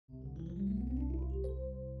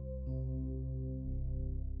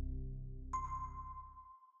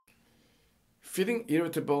Feeling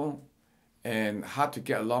irritable and hard to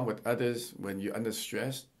get along with others when you're under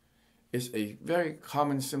stress is a very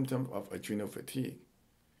common symptom of adrenal fatigue.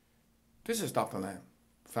 This is Dr. Lam,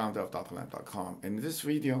 founder of drlam.com. In this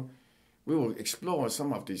video, we will explore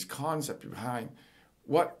some of these concepts behind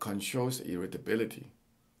what controls irritability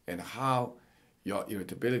and how your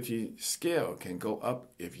irritability scale can go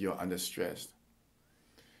up if you're under stress.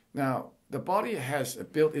 Now, the body has a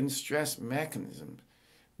built-in stress mechanism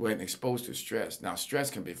when exposed to stress. Now, stress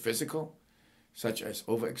can be physical, such as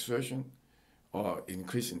overexertion or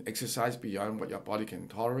increase in exercise beyond what your body can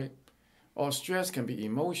tolerate, or stress can be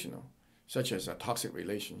emotional, such as a toxic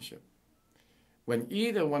relationship. When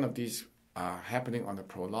either one of these are happening on a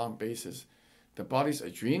prolonged basis, the body's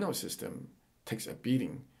adrenal system takes a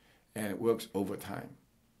beating and it works overtime.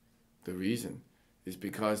 The reason is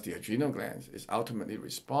because the adrenal glands is ultimately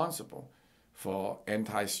responsible for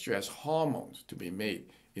anti-stress hormones to be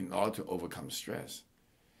made in order to overcome stress.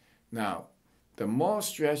 Now, the more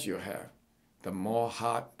stress you have, the more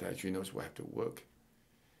hard the adrenals will have to work.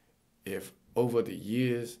 If over the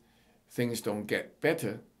years things don't get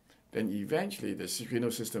better, then eventually the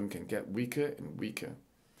adrenal system can get weaker and weaker.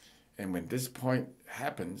 And when this point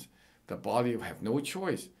happens, the body will have no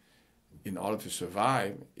choice in order to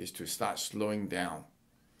survive is to start slowing down.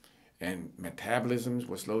 And metabolism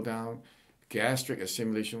will slow down, gastric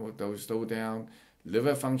assimilation will slow down,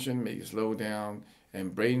 liver function may slow down,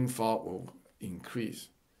 and brain fog will increase.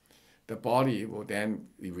 The body will then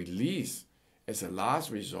release, as a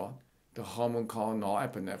last resort, the hormone called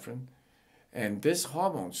norepinephrine. And this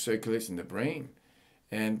hormone circulates in the brain.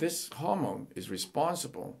 And this hormone is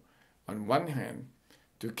responsible, on one hand,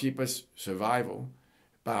 to keep us survival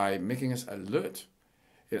by making us alert.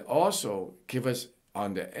 It also keeps us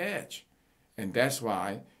on the edge. And that's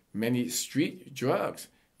why many street drugs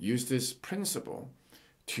use this principle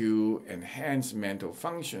to enhance mental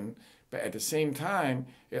function, but at the same time,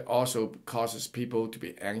 it also causes people to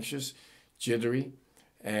be anxious, jittery,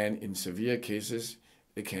 and in severe cases,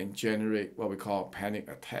 it can generate what we call panic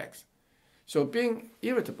attacks. So being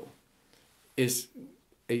irritable is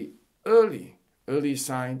an early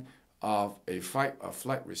sign of a fight or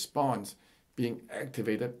flight response being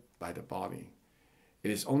activated by the body. It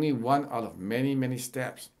is only one out of many, many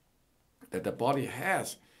steps that the body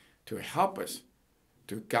has to help us,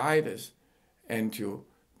 to guide us, and to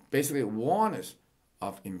basically warn us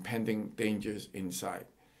of impending dangers inside.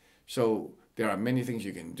 So there are many things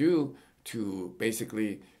you can do to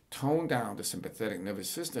basically tone down the sympathetic nervous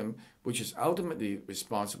system, which is ultimately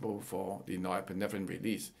responsible for the norepinephrine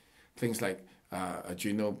release. Things like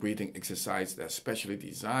adrenal breathing exercise that's specially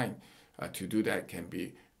designed to do that can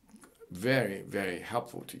be very, very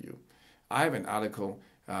helpful to you. I have an article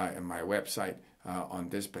on my website on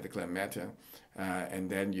this particular matter, and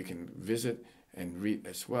then you can visit and read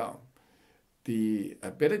as well. The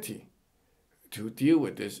ability to deal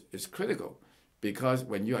with this is critical because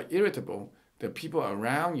when you are irritable, the people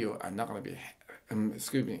around you are not going to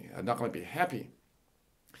be happy.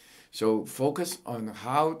 So focus on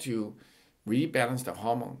how to rebalance the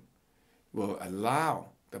hormone will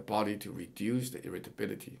allow the body to reduce the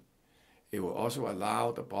irritability. It will also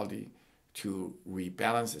allow the body to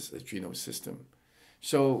rebalance its adrenal system.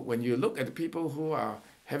 So when you look at the people who are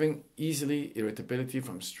having easily irritability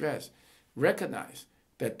from stress, recognize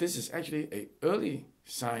that this is actually an early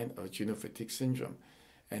sign of adrenal fatigue syndrome.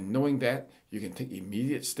 And knowing that, you can take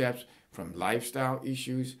immediate steps from lifestyle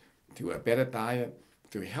issues to a better diet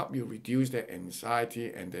to help you reduce that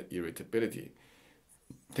anxiety and that irritability.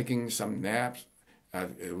 Taking some naps,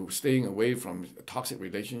 staying away from toxic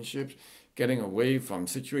relationships, getting away from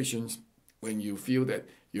situations when you feel that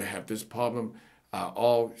you have this problem are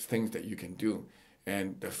all things that you can do.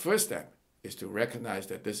 And the first step is to recognize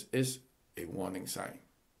that this is a warning sign.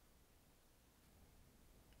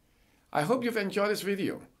 I hope you've enjoyed this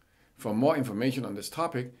video. For more information on this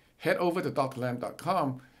topic, head over to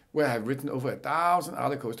drlam.com, where I have written over 1,000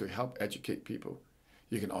 articles to help educate people.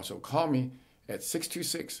 You can also call me at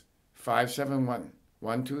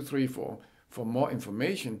 626-571-1234 for more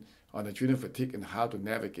information on adrenal fatigue and how to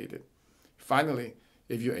navigate it. Finally,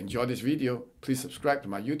 if you enjoyed this video, please subscribe to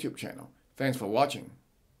my YouTube channel. Thanks for watching.